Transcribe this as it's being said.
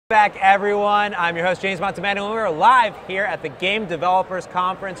Back everyone, I'm your host James Montemano, and we're live here at the Game Developers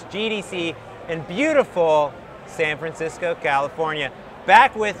Conference, GDC, in beautiful San Francisco, California.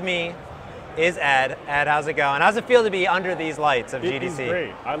 Back with me is Ed. Ed, how's it going? How's it feel to be under these lights of GDC? It is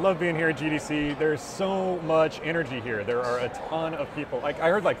great. I love being here at GDC. There's so much energy here. There are a ton of people. Like I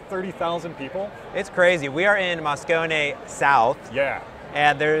heard like 30,000 people. It's crazy. We are in Moscone South. Yeah.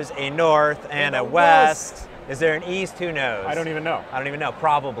 And there's a north and a west. Is there an east? Who knows? I don't even know. I don't even know.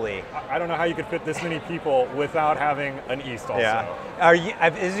 Probably. I don't know how you could fit this many people without having an east also.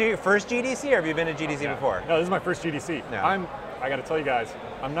 Yeah. Is it your first GDC or have you been to GDC before? No, this is my first GDC. No. I got to tell you guys,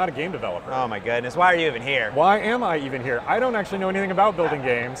 I'm not a game developer. Oh my goodness. Why are you even here? Why am I even here? I don't actually know anything about building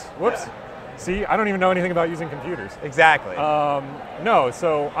games. Whoops. Yeah. See, I don't even know anything about using computers. Exactly. No,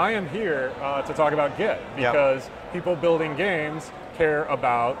 so I am here to talk about Git because people building games care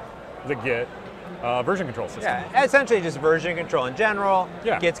about the Git version control system. Yeah, essentially just version control in general.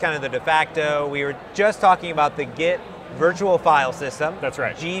 Yeah. Git's kind of the de facto. We were just talking about the Git virtual file system. That's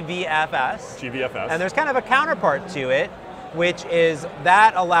right. GVFS. GVFS. And there's kind of a counterpart to it, which is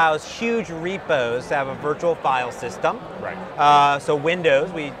that allows huge repos to have a virtual file system. Right. So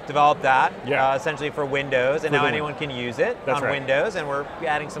Windows, we developed that essentially for Windows, and now anyone can use it on Windows, and we're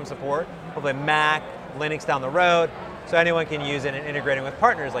adding some support, hopefully Mac, Linux down the road. So anyone can use it and integrating with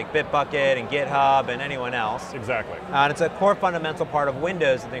partners like Bitbucket and GitHub and anyone else. Exactly. And it's a core fundamental part of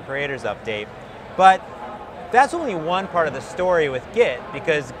Windows in the Creators Update. But that's only one part of the story with Git,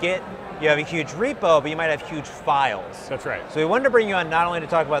 because Git, you have a huge repo, but you might have huge files. That's right. So we wanted to bring you on not only to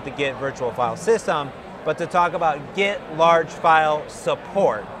talk about the Git virtual file system, but to talk about Git large file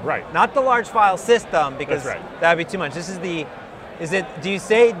support. Right. Not the large file system, because That's right. that would be too much. This is the, do you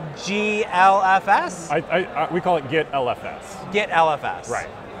say GLFS? We call it git-lfs. Git-lfs. Right.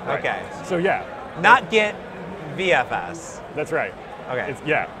 Okay. So yeah. Not Git-VFS. That's right. Okay.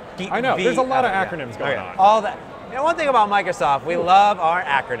 I know, there's a lot of acronyms going on. All that. You know, one thing about Microsoft, we love our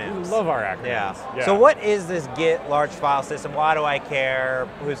acronyms. We love our acronyms. Yeah. So what is this Git large file system? Why do I care?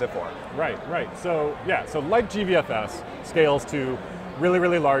 Who's it for? Right. So like GVFS scales to really,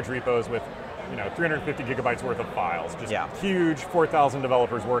 really large repos with 350 gigabytes worth of files, just huge, 4,000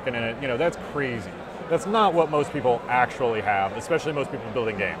 developers working in it. That's crazy. That's not what most people actually have, especially most people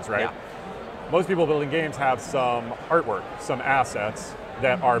building games, right? Yeah. Most people building games have some artwork, some assets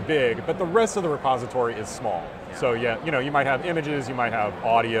that are big, but the rest of the repository is small. Yeah. So you might have images, you might have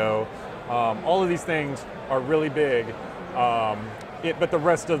audio, all of these things are really big, but the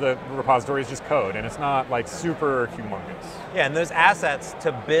rest of the repository is just code, and it's not like super humongous. Yeah, and those assets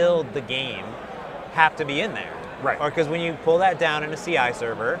to build the game have to be in there. Right. Or because when you pull that down in a CI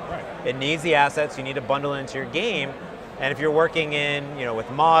server, it needs the assets, you need to bundle it into your game, and if you're working in, with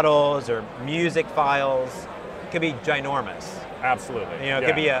models or music files, it could be ginormous. Absolutely. It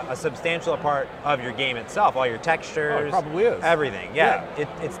could be a substantial part of your game itself, all your textures. Oh, it probably is. Everything.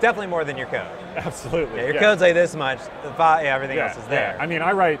 It's definitely more than your code. Absolutely. Yeah, your code's like this much, everything else is there. I mean,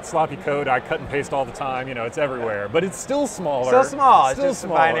 I write sloppy code, I cut and paste all the time, it's everywhere, but it's still smaller. Still small, Still it's just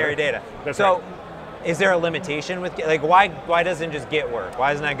smaller. binary data. That's so, right. Is there a limitation with Git? Like, why doesn't just Git work?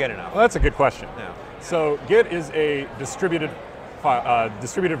 Why isn't that good enough? Well, that's a good question. Yeah. So Git is a distributed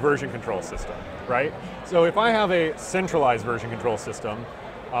version control system, right? So if I have a centralized version control system,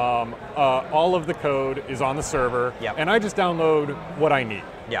 all of the code is on the server, and I just download what I need.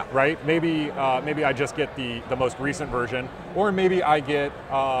 Yeah. Right? Maybe I just get the most recent version, or maybe I get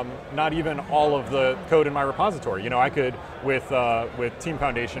not even all of the code in my repository. I could with Team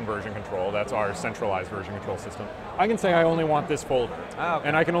Foundation version control, that's our centralized version control system, I can say I only want this folder,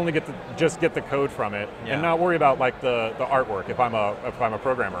 and I can only just get the code from it, and not worry about like the artwork if I'm a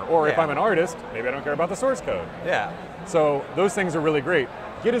programmer, or if I'm an artist, maybe I don't care about the source code. Yeah. So those things are really great.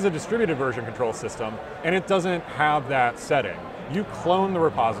 Git is a distributed version control system, and it doesn't have that setting. You clone the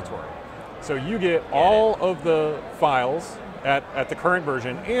repository. So you get all of the files at the current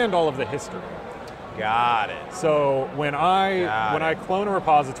version and all of the history. Got it. So when I clone a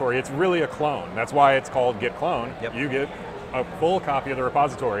repository, it's really a clone. That's why it's called git clone. Yep. You get a full copy of the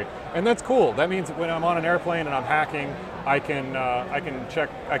repository, and that's cool. That means when I'm on an airplane and I'm hacking, I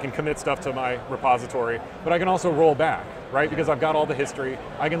can commit stuff to my repository, but I can also roll back, right? Because I've got all the history.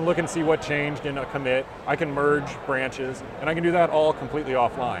 I can look and see what changed in a commit. I can merge branches, and I can do that all completely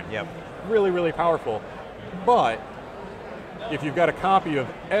offline. Yep. Really, really powerful. But if you've got a copy of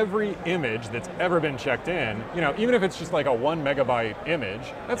every image that's ever been checked in, even if it's just like a 1 megabyte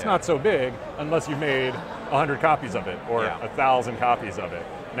image, that's not so big unless you've made 100 copies of it or 1,000 copies of it.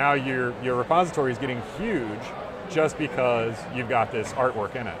 Now your repository is getting huge just because you've got this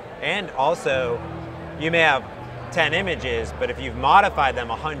artwork in it. And also, you may have 10 images, but if you've modified them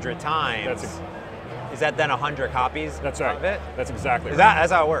 100 times, is that then 100 copies That's right. of it? That's exactly right.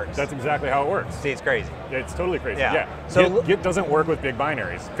 That's how it works? That's exactly how it works. See, it's crazy. It's totally crazy. Yeah. Yeah. So Git doesn't work with big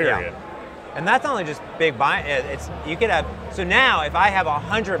binaries, period. Yeah. And that's not only just big it's you could have, so now if I have a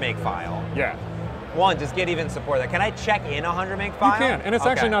 100 meg file, Yeah. one, does Git even support that? Can I check in a 100 meg file? You can, and it's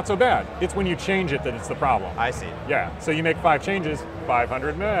actually not so bad. It's when you change it that it's the problem. I see. Yeah, so you make 5 changes,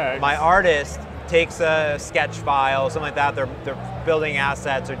 500 megs. My artist takes a sketch file, something like that, they're building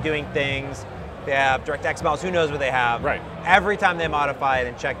assets or doing things, they have direct XMLs, who knows what they have. Right. Every time they modify it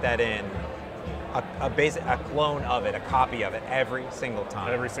and check that in, a clone of it, a copy of it, every single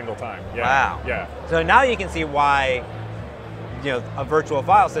time. Every single time, yeah. Wow. Yeah. So now you can see why a virtual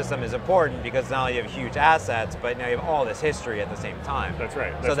file system is important, because not only you have huge assets, but now you have all this history at the same time. That's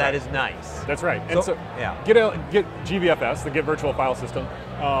right. So that is nice. That's right. And so yeah. Git GVFS, the Git Virtual File System,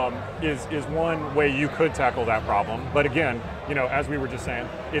 is one way you could tackle that problem. But again, as we were just saying,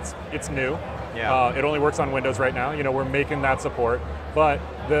 it's new. Yeah. It only works on Windows right now. We're making that support. But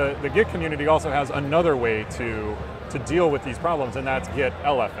the Git community also has another way to deal with these problems, and that's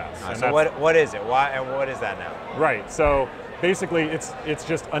git-lfs. And so what is it? Why and what is that now? Right. So basically, it's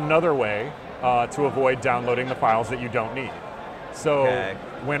just another way to avoid downloading the files that you don't need. So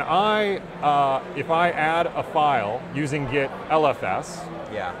when if I add a file using git-lfs,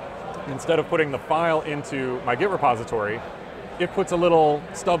 instead of putting the file into my Git repository, it puts a little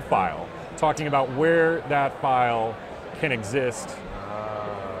stub file talking about where that file can exist.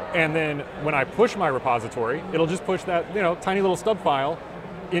 And then when I push my repository, it'll just push that tiny little stub file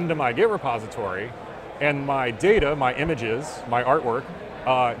into my Git repository, and my data, my images, my artwork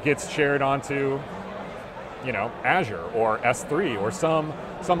gets shared onto Azure or S3 or some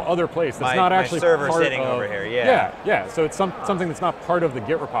other place that's not actually my server part sitting of, over here. Yeah. So it's something that's not part of the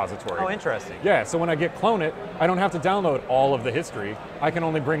Git repository. Oh, interesting. Yeah. So when I git clone it, I don't have to download all of the history. I can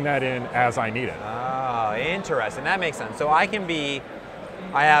only bring that in as I need it. Oh, interesting. That makes sense. So I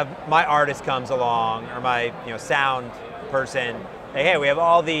have my artist comes along, or my sound person. Hey, we have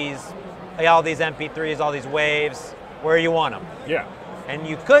all these MP3s, all these waves. Where you want them? Yeah. And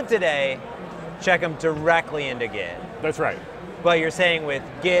you could today check them directly into Git. That's right. But you're saying with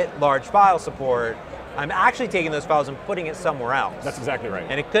Git Large File support, I'm actually taking those files and putting it somewhere else. That's exactly right.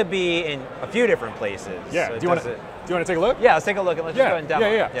 And it could be in a few different places. Yeah. So do you want to take a look? Yeah, let's take a look and let's just go and demo.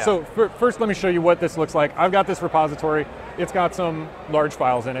 Yeah. So first, let me show you what this looks like. I've got this repository. It's got some large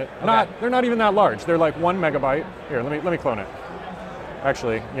files in it. Okay. They're not even that large. They're like 1 megabyte. Here, let me clone it.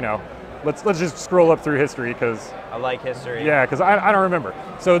 Actually, let's just scroll up through history, because I like history. Yeah, because I don't remember.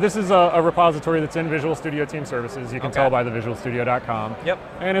 So this is a repository that's in Visual Studio Team Services. You can tell by the visualstudio.com. Yep.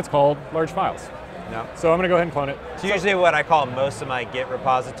 And it's called Large Files. No. So I'm going to go ahead and clone it. It's usually what I call most of my Git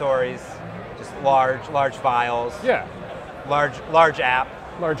repositories, just large files. Yeah. Large app.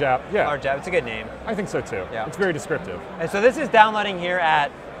 Large app, yeah. Large app, it's a good name. I think so too. Yeah. It's very descriptive. And so this is downloading here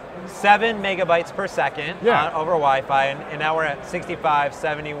at 7 megabytes per second over Wi-Fi, and now we're at 65,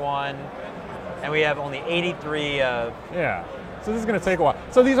 71, and we have only 83 of... Yeah. So this is going to take a while.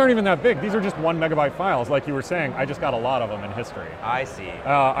 So these aren't even that big. These are just 1 megabyte files, like you were saying. I just got a lot of them in history. I see.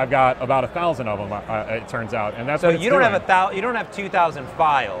 I've got about 1,000 of them, it turns out, and that's so what it's you don't doing. have you don't have 2,000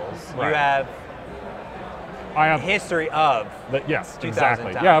 files. Right. I have history of. Yes, 2,000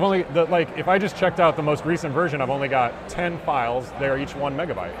 exactly. times. Yeah, I've only if I just checked out the most recent version, I've only got 10 files. They're each 1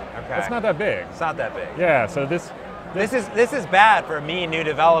 megabyte. Okay. That's not that big. It's not that big. Yeah. So this is bad for me, new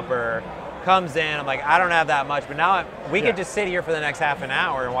developer. Comes in, I'm like, I don't have that much, but now we could just sit here for the next half an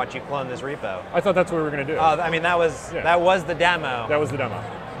hour and watch you clone this repo. I thought that's what we were going to do. I mean, that was the demo. That was the demo.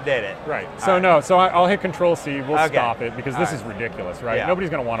 Did it. Right. So so I'll hit Control-C, we'll stop it, because this right. is ridiculous, right? Yeah.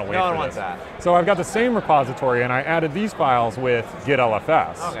 Nobody's going to want to wait No for one wants this. that. So I've got the same repository, and I added these files with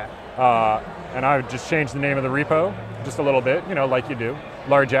git-lfs. Okay. And I just changed the name of the repo just a little bit, like you do.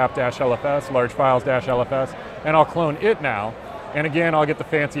 Large app-lfs, large files-lfs, and I'll clone it now. And again, I'll get the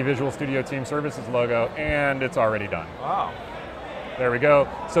fancy Visual Studio Team Services logo, and it's already done. Wow. There we go.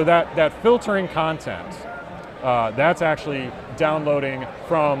 So that filtering content, that's actually downloading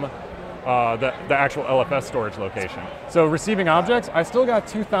from the actual LFS storage location. So receiving objects, I still got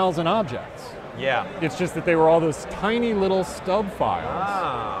 2,000 objects. Yeah. It's just that they were all those tiny little stub files.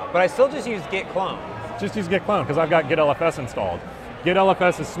 Ah, but I still just use git clone. Just use git clone, because I've got git-lfs installed.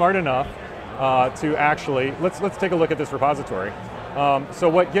 Git-lfs is smart enough to actually, let's take a look at this repository. So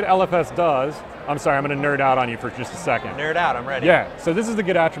what git-lfs does, I'm sorry, I'm going to nerd out on you for just a second. Nerd out, I'm ready. Yeah, so this is the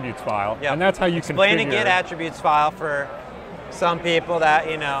git attributes file, and that's how you explain configure. a git attributes file for some people that,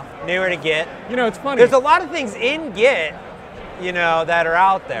 newer to Git. It's funny. There's a lot of things in Git you know, that are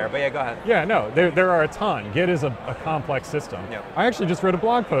out there. But yeah, go ahead. Yeah, no, there are a ton. Git is a complex system. Yep. I actually just wrote a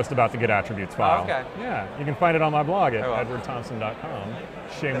blog post about the Git attributes file. Oh, okay. Yeah, you can find it on my blog at Oh, well. edwardthomson.com.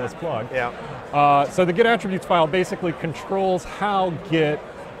 Shameless plug. Yeah. So the Git attributes file basically controls how Git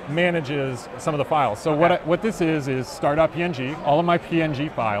manages some of the files. So what this is start.png. All of my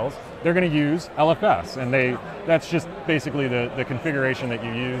PNG files, they're going to use LFS, and that's just basically the configuration that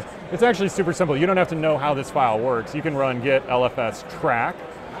you use. It's actually super simple. You don't have to know how this file works. You can run git lfs track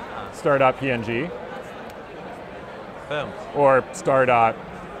star.png Boom. or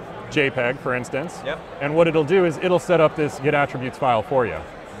star.jpg, for instance. Yep. And what it'll do is it'll set up this Git attributes file for you.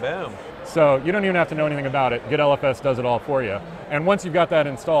 Boom. So you don't even have to know anything about it. git-lfs does it all for you. And once you've got that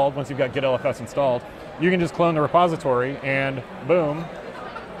installed, once you've got git-lfs installed, you can just clone the repository and boom,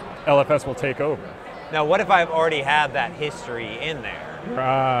 LFS will take over. Now, what if I've already had that history in there?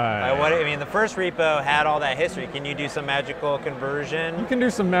 Right. I mean, the first repo had all that history. Can you do some magical conversion? You can do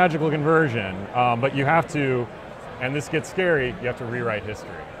some magical conversion, but you have to, and this gets scary, you have to rewrite history.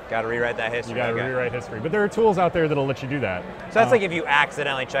 Got to rewrite that history. You got to rewrite history. But there are tools out there that'll let you do that. So that's like if you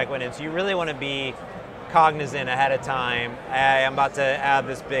accidentally check one in. So you really want to be cognizant ahead of time. Hey, I'm about to add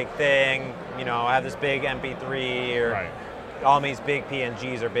this big thing. You know, I have this big MP3 or Right. all these big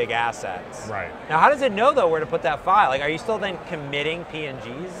PNGs or big assets. Right. Now, how does it know though where to put that file? Like, are you still then committing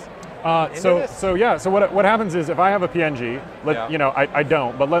PNGs? So what happens is if I have a PNG, Yeah. you know, I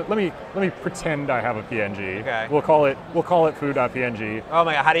don't, but let me pretend I have a PNG. Okay. We'll call it foo.png. Oh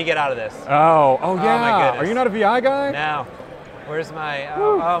my God, how do you get out of this? Oh yeah. my goodness. Are you not a VI guy? Now, where's my,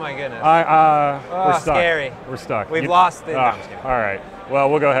 oh my goodness. We're stuck. Scary. We're stuck. We've lost the, no, I'm just kidding. all right. Well,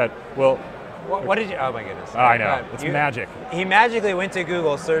 we'll go ahead. What did you, oh my goodness. I know, it's magic. He magically went to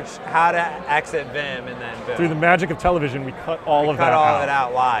Google, searched how to exit Vim, and then boom. Through the magic of television, we cut all of that cut all out. of it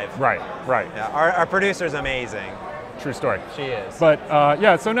out live. Right. Yeah, our producer's amazing. True story. She is. But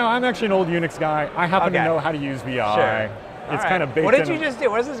yeah, so no, I'm actually an old Unix guy. I happen to know how to use VI. Sure. It's kind of baked in. What did you just do?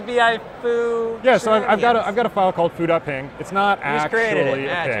 What is this VI foo? Yeah, so I've got a file called foo.ping. It's not actually a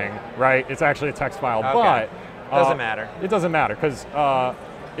Magic. ping, right? It's actually a text file, Okay. but Doesn't matter. It doesn't matter because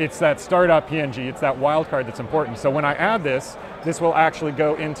it's that star.png. It's that wildcard that's important. So when I add this will actually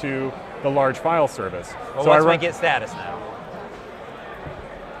go into the large file service. Well, so what's my git status now?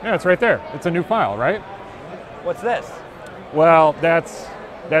 Yeah, it's right there. It's a new file, right? What's this? Well, that's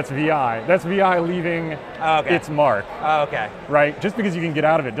VI. That's VI leaving its mark. Oh, okay. Right? Just because you can get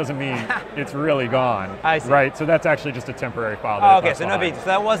out of it doesn't mean it's really gone. I see. Right? So that's actually just a temporary file. Oh, okay, so no big. So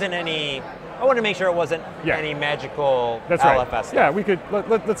that wasn't any. I want to make sure it wasn't any magical that's LFS right. stuff. Yeah, we could.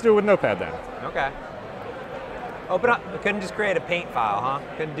 Let's do it with Notepad then. Okay. Open up. We couldn't just create a paint file, huh?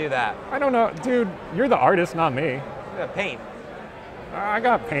 Couldn't do that. I don't know, dude. You're the artist, not me. We got paint. I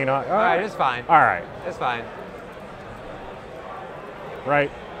got paint on. All right, it's fine. All right. It's fine.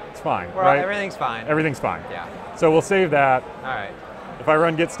 Right. It's fine. Well, right. everything's fine. Everything's fine. Yeah. So we'll save that. All right. If I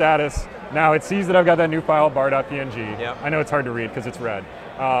run git status, now it sees that I've got that new file bar.png. Yep. I know it's hard to read because it's red,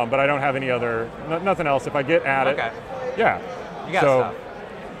 but I don't have any other, nothing else. If I git add it, yeah. You got stuff.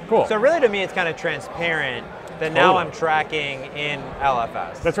 Cool. So really, to me, it's kind of transparent that now I'm tracking in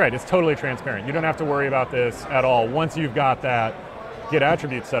LFS. That's right. It's totally transparent. You don't have to worry about this at all. Once you've got that Git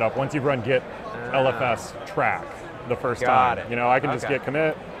attribute set up, once you've run git lfs track the first time, it. you know, I can just git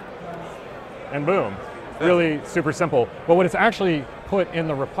commit, and boom. Really super simple. But what it's actually put in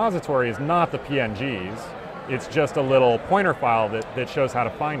the repository is not the PNGs. It's just a little pointer file that shows how to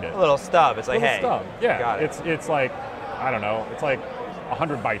find it. A little stub. It's like, hey. Stub. Yeah. Got it. It's like, I don't know. It's like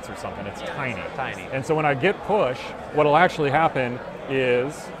 100 bytes or something. It's tiny. Tiny. And so when I git push, what'll actually happen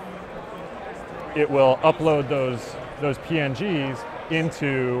is it will upload those PNGs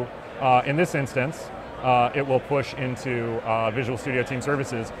into, in this instance, it will push into Visual Studio Team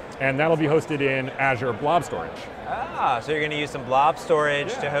Services, and that'll be hosted in Azure Blob Storage. Ah, so you're going to use some blob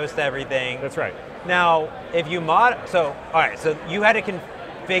storage to host everything. That's right. Now, if you all right, so you had to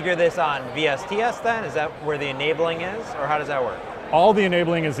configure this on VSTS then? Is that where the enabling is, or how does that work? All the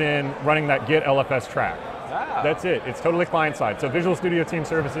enabling is in running that git lfs track. Ah. That's it. It's totally client side. So Visual Studio Team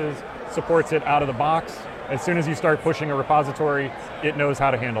Services supports it out of the box. As soon as you start pushing a repository, it knows how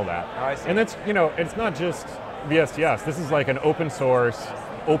to handle that. Oh, I see. And that's, you know, it's not just VSTS. This is like an open source,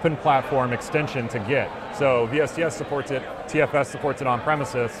 open platform extension to Git. So VSTS supports it, TFS supports it on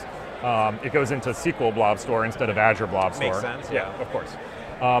premises. It goes into SQL Blob Store instead of Azure Blob Store. Makes sense. Yeah, of course.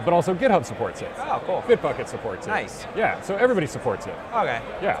 But also GitHub supports it. Oh, cool. Bitbucket supports it. Nice. Yeah, so everybody supports it. Okay.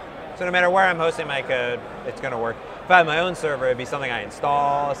 Yeah. So no matter where I'm hosting my code, it's going to work. If I had my own server, it'd be something I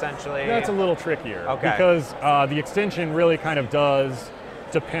install, essentially. That's a little trickier. Okay. Because the extension really kind of does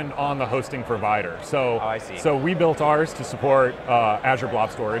depend on the hosting provider. So, I see. So we built ours to support Azure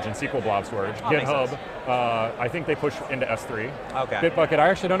Blob Storage and SQL Blob Storage. Makes GitHub, sense. I think they push into S3. Okay. Bitbucket, I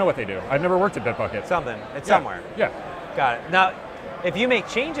actually don't know what they do. I've never worked at Bitbucket. Something. It's somewhere. Yeah. Got it. Now, if you make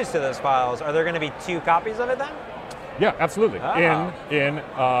changes to those files, are there going to be 2 copies of it then? Yeah, absolutely. Oh. In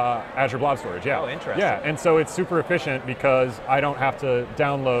Azure Blob Storage, yeah. Oh, interesting. Yeah, and so it's super efficient because I don't have to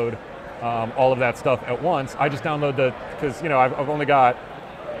download all of that stuff at once. I just download because I've only got.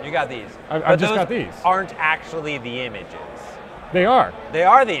 You got these. I've just got these. Aren't actually the images. They are. They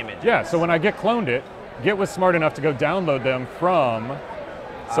are the images. Yeah. So when I Git cloned it, Git was smart enough to go download them from,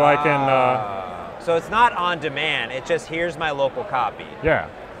 so I can. So it's not on demand. It's just here's my local copy. Yeah.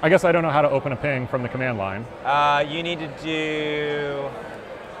 I guess I don't know how to open a ping from the command line. You need to do.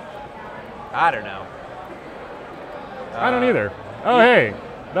 I don't know. I don't either. Oh, hey,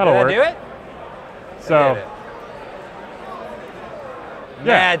 that'll work. Did I do it? So. I did it. Yeah.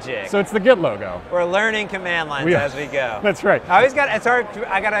 Magic. So it's the Git logo. We're learning command lines as we go. That's right. It's hard.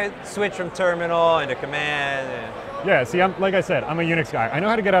 I gotta switch from terminal into command. Yeah. See, like I said, I'm a Unix guy. I know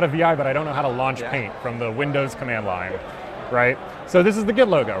how to get out of VI, but I don't know how to launch Paint from the Windows command line, right? So this is the Git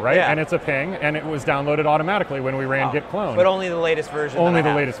logo, right? Yeah. And it's a ping, and it was downloaded automatically when we ran git clone. But only the latest version. Only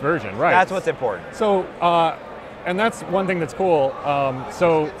the latest version, right? That's what's important. So, and that's one thing that's cool.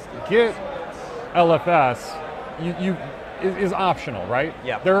 So git-lfs, is optional, right?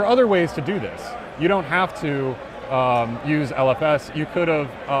 Yeah. There are other ways to do this. You don't have to use LFS. You could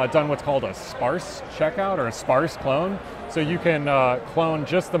have done what's called a sparse checkout or a sparse clone. So you can clone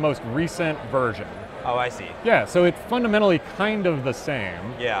just the most recent version. Oh, I see. Yeah, so it's fundamentally kind of the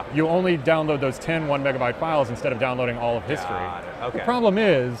same. Yeah. You only download those 10 1 megabyte files instead of downloading all of history. Got it. Okay. The problem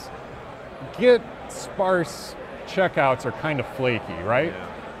is, Git sparse checkouts are kind of flaky, right?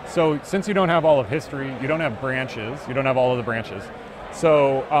 Yeah. So since you don't have all of history, you don't have branches, you don't have all of the branches,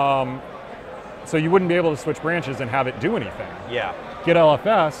 so so you wouldn't be able to switch branches and have it do anything. Yeah.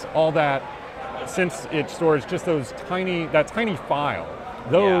 Git-lfs, all that, since it stores just that tiny file,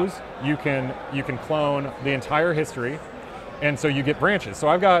 those you can clone the entire history, and so you get branches. So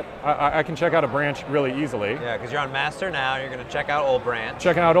I can check out a branch really easily. Yeah, because you're on master now, you're going to check out old branch.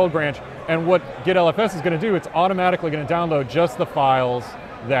 Checking out old branch, and what Git-lfs is going to do, it's automatically going to download just the files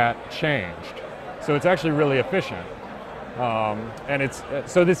that changed. So it's actually really efficient. And it's,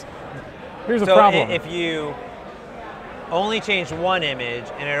 here's a problem. So if you only changed one image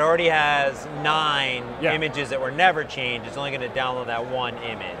and it already has 9 images that were never changed, it's only going to download that one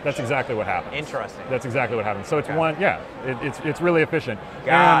image. That's exactly what happens. Interesting. That's exactly what happens. So it's it's really efficient.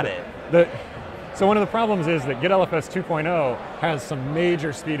 Got and it. So one of the problems is that Git-lfs 2.0 has some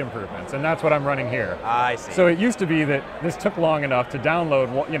major speed improvements, and that's what I'm running here. I see. So it used to be that this took long enough to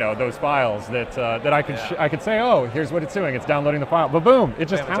download, those files that I could say, oh, here's what it's doing. It's downloading the file, but boom, it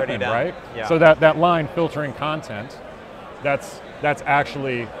just happened, right? Yeah. So that line filtering content, that's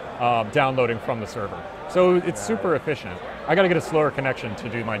actually downloading from the server. So it's super efficient. I got to get a slower connection to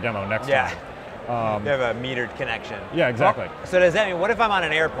do my demo next time. You have a metered connection. Yeah, exactly. Well, so does that mean, what if I'm on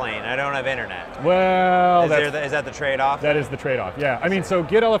an airplane and I don't have internet? Well, is that the trade-off? That is the trade-off, yeah. I mean, so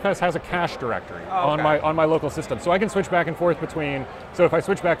Git-lfs has a cache directory on my local system. So I can switch back and forth between, so if I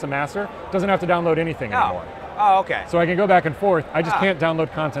switch back to master, it doesn't have to download anything anymore. Oh, okay. So I can go back and forth. I just can't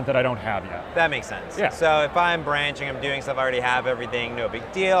download content that I don't have yet. That makes sense. Yeah. So if I'm branching, I'm doing stuff, I already have everything, no big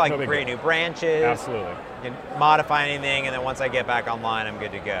deal. I can create new branches. Absolutely. Can modify anything, and then once I get back online, I'm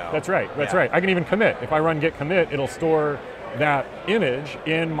good to go. That's right. That's right. I can even commit. If I run git commit, it'll store that image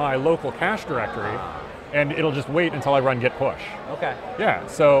in my local cache directory, and it'll just wait until I run git push. Okay. Yeah.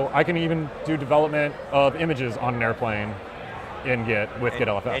 So I can even do development of images on an airplane in Git with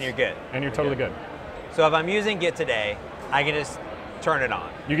Git-lfs. And you're good. And you're totally good. So if I'm using Git today, I can just turn it on.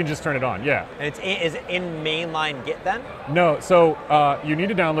 You can just turn it on, yeah. And is it in mainline Git then? No, so you need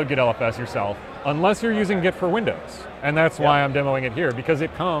to download Git-lfs yourself, unless you're using Git for Windows. And that's why I'm demoing it here, because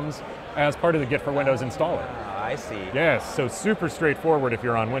it comes as part of the Git for Windows installer. I see. Yes, so super straightforward if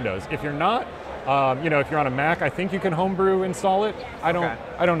you're on Windows. If you're not, if you're on a Mac, I think you can homebrew install it. I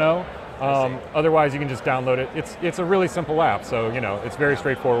don't know. Otherwise, you can just download it. It's a really simple app, so it's very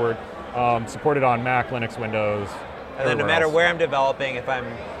straightforward. Supported on Mac, Linux, Windows. And then no matter where I'm developing, if I'm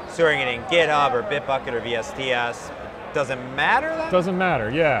storing it in GitHub or Bitbucket or VSTS, doesn't matter then? Doesn't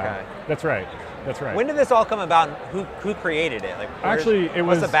matter, yeah. Okay. That's right. That's right. When did this all come about? And who created it? Like, actually, it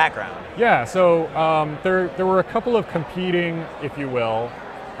was. What's the background? Yeah, so there were a couple of competing, if you will,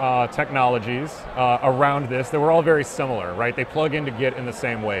 technologies around this. They were all very similar, right? They plug into Git in the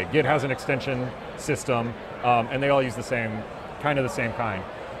same way. Git has an extension system, and they all use the same kind.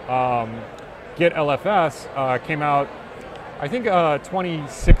 Git-lfs came out, I think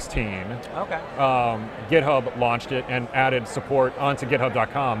 2016. Okay. GitHub launched it and added support onto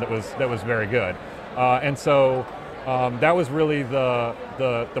GitHub.com that was very good, and so that was really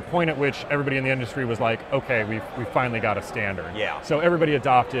the point at which everybody in the industry was like, okay, we finally got a standard. Yeah. So everybody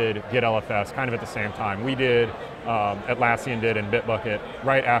adopted Git-lfs kind of at the same time. We did, Atlassian did, and Bitbucket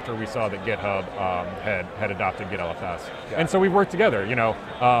right after we saw that GitHub had adopted Git-lfs. And so we worked together. You know,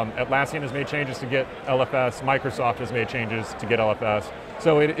 Atlassian has made changes to Git-lfs. Microsoft has made changes to Git-lfs.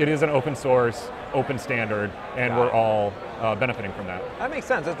 So it is an open source, open standard, and we're all benefiting from that. That makes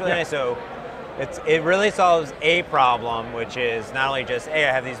sense. That's really nice. So it really solves a problem, which is not only just, hey,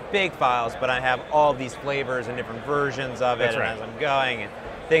 I have these big files, but I have all these flavors and different versions of it. That's right. And as I'm going, and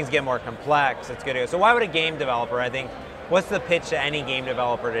things get more complex, it's good to go. So why would a game developer, I think, what's the pitch to any game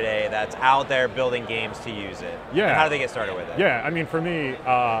developer today that's out there building games to use it? Yeah. And how do they get started with it? Yeah, I mean, for me,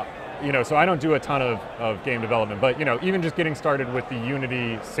 you know, so I don't do a ton of game development, but you know, even just getting started with the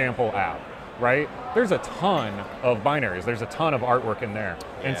Unity sample app, right? There's a ton of binaries. There's a ton of artwork in there.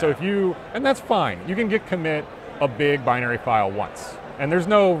 And so and that's fine. You can git commit a big binary file once, and there's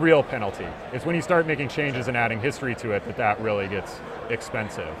no real penalty. It's when you start making changes and adding history to it that really gets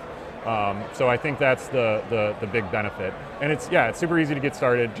expensive. So I think that's the big benefit. And it's super easy to get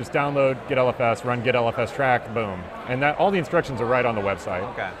started. Just download Git-lfs, run Git-lfs track, boom. And all the instructions are right on the website.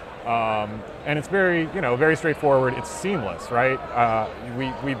 Okay. And it's very straightforward. It's seamless, right?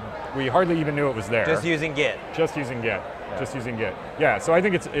 We hardly even knew it was there. Just using Git. Just using Git. Yeah. Just using Git. Yeah. So I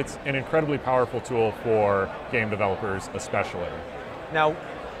think it's an incredibly powerful tool for game developers, especially. Now,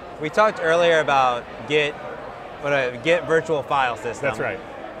 we talked earlier about Git virtual file system. That's right.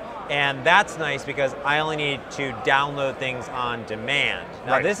 And that's nice because I only need to download things on demand.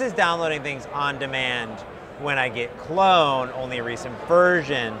 Now, this is downloading things on demand when I git clone, only a recent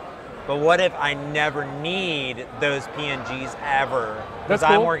version. But what if I never need those PNGs ever? Because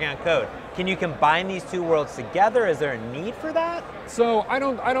I'm working on code. Can you combine these two worlds together? Is there a need for that? So I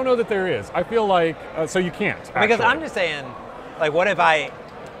don't know that there is. I feel like so you can't. Actually. Because I'm just saying, like, what if I,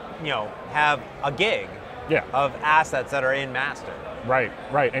 have a gig of assets that are in master? Right,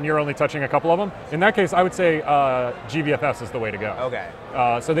 and you're only touching a couple of them? In that case, I would say GVFS is the way to go. Okay.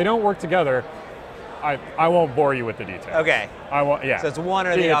 So they don't work together. I won't bore you with the details. Okay. I won't. Yeah. So it's one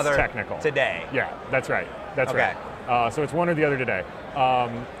or the other. Technical. Today. Yeah, that's right. That's okay. right. So it's one or the other today.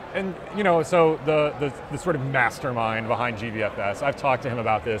 And so the sort of mastermind behind GVFS, I've talked to him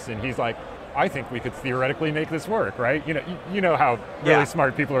about this, and he's like, I think we could theoretically make this work, right? You know how really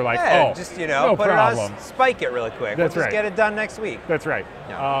smart people are like, just no put problem. it on, spike it really quick. That's we'll just get it done next week. That's right.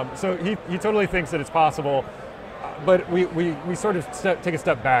 Yeah. So he totally thinks that it's possible. But we sort of take a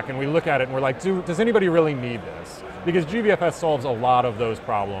step back and we look at it and we're like, does anybody really need this? Because GVFS solves a lot of those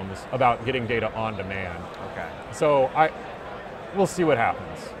problems about getting data on demand. Okay. So we'll see what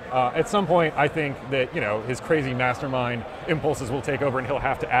happens. At some point, I think that his crazy mastermind impulses will take over and he'll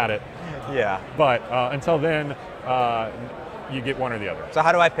have to add it. Yeah. But until then, you get one or the other. So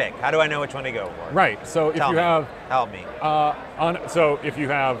how do I pick? How do I know which one to go for? Right. So if you have help me. So if you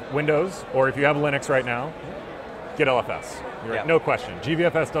have Windows or if you have Linux right now, Git-lfs. No question.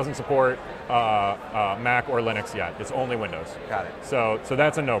 GVFS doesn't support Mac or Linux yet. It's only Windows. Got it. So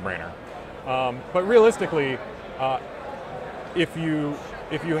that's a no-brainer. But realistically, if you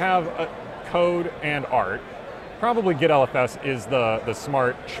have a code and art, probably Git-lfs is the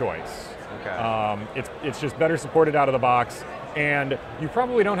smart choice. Okay. It's just better supported out of the box, and you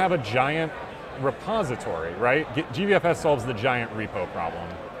probably don't have a giant repository, right? GVFS solves the giant repo problem.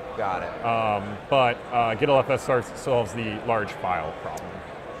 Got it. But Git-lfs solves the large file problem.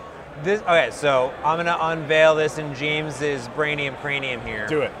 Okay, so I'm going to unveil this in James's Brainium Cranium here.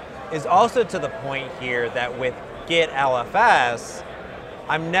 Do it. Is also to the point here that with Git-lfs,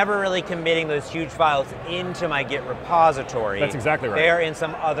 I'm never really committing those huge files into my Git repository. That's exactly right. They are in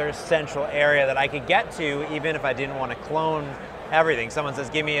some other central area that I could get to even if I didn't want to clone everything. Someone says,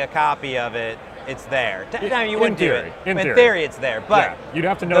 give me a copy of it. It's there. You wouldn't do it. In theory, it's there. But you'd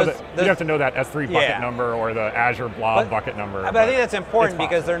have to know you'd have to know that S3 bucket number or the Azure blob bucket number. But I think that's important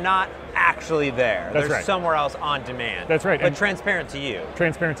because they're not actually there. That's they're somewhere else on demand. That's right. But transparent to you.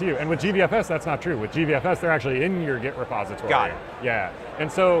 Transparent to you. And with GVFS, that's not true. With GVFS, they're actually in your Git repository. Got it. Yeah.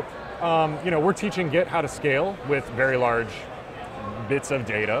 And so, we're teaching Git how to scale with very large bits of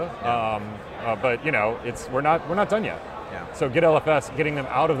data. But we're not done yet. Yeah. So Git-lfs, getting them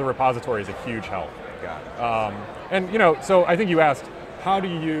out of the repository is a huge help. Got it. And so I think you asked, how do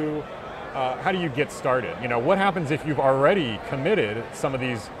you get started? What happens if you've already committed some of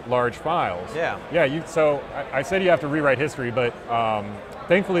these large files? Yeah. Yeah. So I said you have to rewrite history, but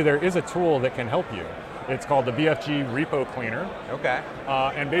thankfully there is a tool that can help you. It's called the BFG Repo Cleaner. Okay.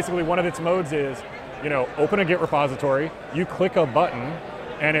 And basically one of its modes is, open a Git repository, you click a button,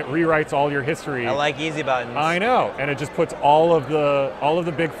 and it rewrites all your history. I like easy buttons. I know, and it just puts all of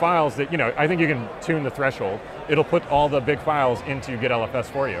the big files that, I think you can tune the threshold. It'll put all the big files into git-lfs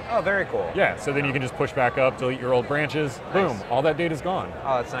for you. Oh, very cool. Yeah, so then you can just push back up, delete your old branches, boom, all that data's gone.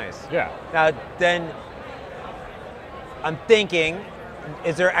 Oh, that's nice. Yeah. Now, then, I'm thinking,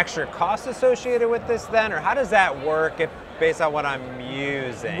 is there extra cost associated with this then, or how does that work based on what I'm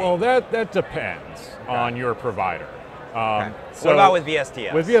using? Well, that depends on your provider. Okay. So what about with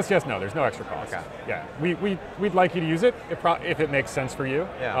VSTS? With VSTS, no, there's no extra cost. Okay. Yeah, we'd like you to use it if it makes sense for you.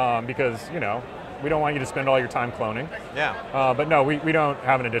 Yeah. Because we don't want you to spend all your time cloning. Yeah. But no, we don't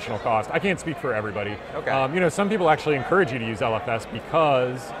have an additional cost. I can't speak for everybody. Okay. Some people actually encourage you to use LFS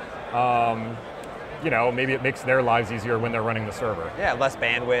because maybe it makes their lives easier when they're running the server. Yeah, less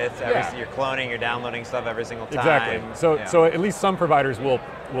bandwidth. You're cloning, you're downloading stuff every single time. Exactly. So at least some providers will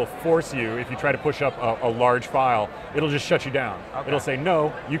force you, if you try to push up a large file, it'll just shut you down. Okay. It'll say,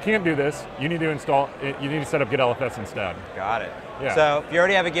 no, you can't do this. You need to set up git-lfs instead. Got it. Yeah. So if you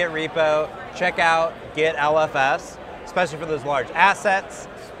already have a Git repo, check out git-lfs, especially for those large assets.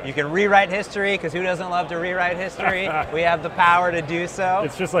 You can rewrite history, because who doesn't love to rewrite history? We have the power to do so.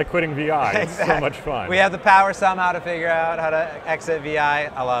 It's just like quitting VI. It's so much fun. We have the power somehow to figure out how to exit VI.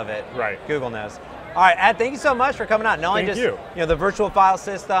 I love it. Right. Google knows. All right, Ed, thank you so much for coming out. Not only Thank just you. The virtual file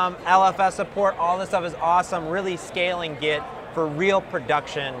system, LFS support, all this stuff is awesome. Really scaling Git for real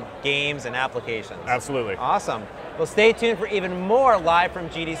production games and applications. Absolutely. Awesome. Well, stay tuned for even more live from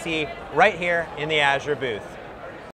GDC right here in the Azure booth.